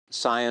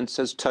Science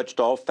has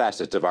touched all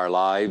facets of our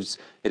lives.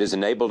 It has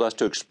enabled us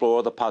to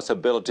explore the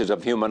possibilities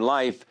of human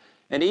life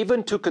and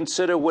even to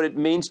consider what it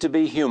means to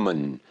be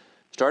human.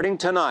 Starting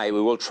tonight,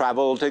 we will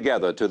travel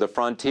together to the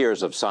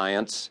frontiers of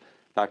science.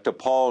 Dr.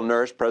 Paul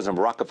Nurse, president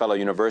of Rockefeller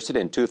University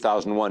and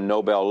 2001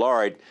 Nobel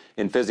laureate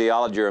in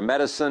physiology or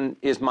medicine,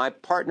 is my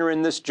partner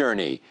in this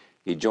journey.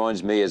 He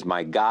joins me as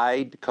my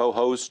guide,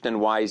 co-host,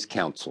 and wise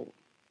counsel.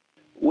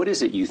 What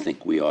is it you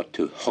think we ought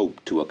to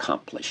hope to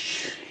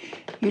accomplish?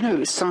 You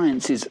know,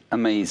 science is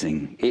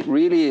amazing. It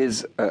really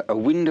is a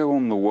window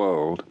on the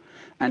world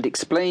and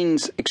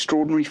explains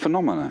extraordinary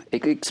phenomena.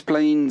 It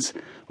explains,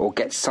 or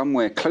gets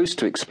somewhere close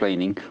to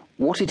explaining,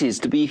 what it is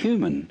to be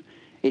human.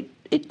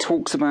 It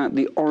talks about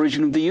the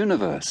origin of the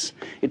universe.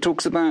 It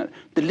talks about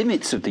the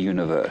limits of the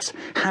universe,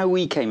 how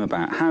we came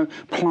about, how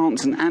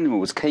plants and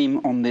animals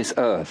came on this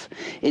earth.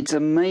 It's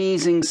an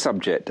amazing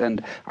subject,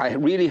 and I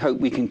really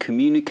hope we can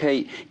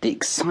communicate the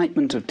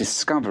excitement of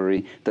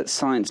discovery that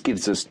science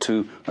gives us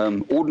to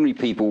ordinary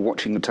people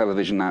watching the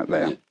television out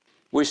there.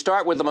 We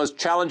start with the most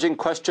challenging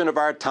question of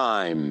our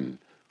time.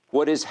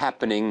 What is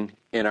happening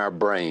in our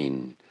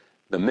brain?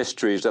 The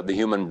mysteries of the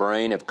human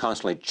brain have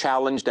constantly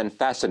challenged and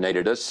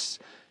fascinated us.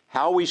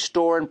 How we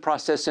store and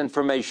process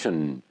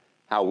information,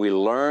 how we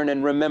learn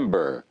and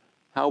remember,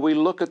 how we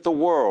look at the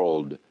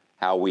world,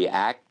 how we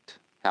act,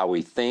 how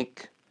we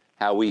think,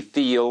 how we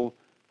feel,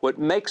 what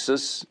makes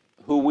us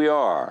who we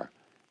are.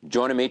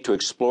 Joining me to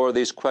explore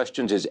these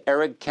questions is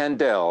Eric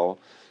Kandel.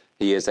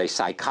 He is a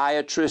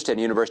psychiatrist and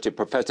university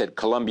professor at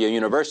Columbia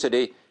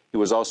University. He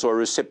was also a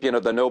recipient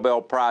of the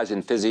Nobel Prize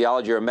in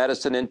Physiology or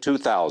Medicine in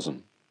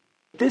 2000.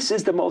 This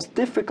is the most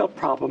difficult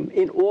problem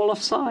in all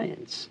of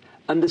science.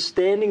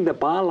 Understanding the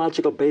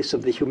biological base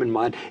of the human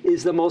mind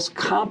is the most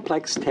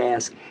complex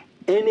task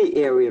any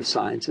area of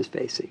science is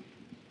facing.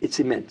 It's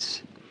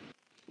immense.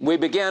 We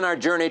begin our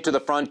journey to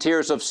the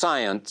frontiers of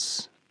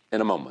science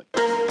in a moment.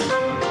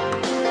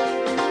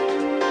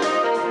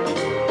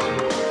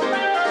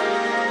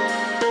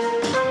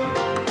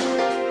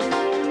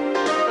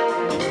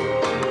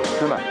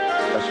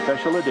 Tonight, a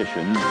special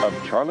edition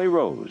of Charlie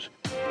Rose.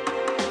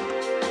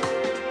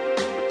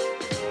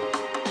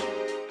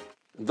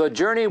 The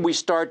journey we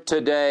start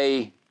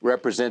today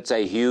represents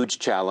a huge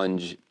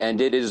challenge,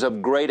 and it is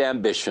of great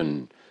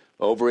ambition.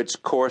 Over its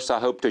course, I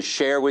hope to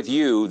share with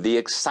you the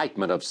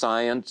excitement of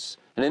science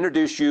and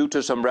introduce you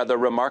to some rather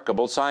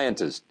remarkable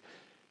scientists.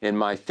 In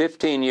my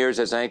 15 years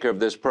as anchor of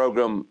this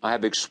program, I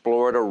have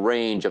explored a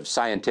range of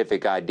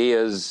scientific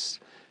ideas.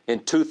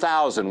 In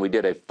 2000, we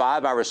did a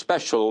 5-hour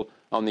special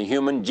on the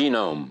human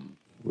genome.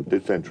 What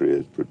this century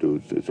has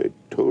produced is a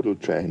total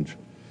change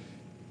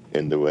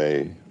in the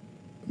way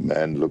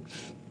man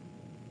looks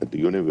at the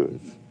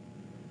universe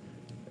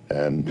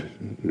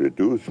and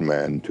reduce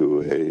man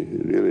to a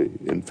really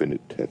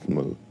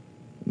infinitesimal,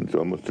 it's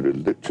almost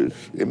religious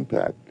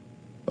impact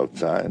of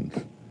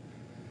science.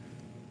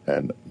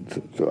 And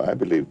so I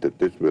believe that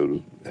this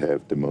will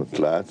have the most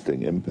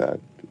lasting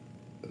impact,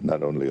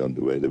 not only on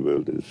the way the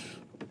world is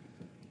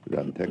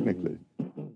run technically.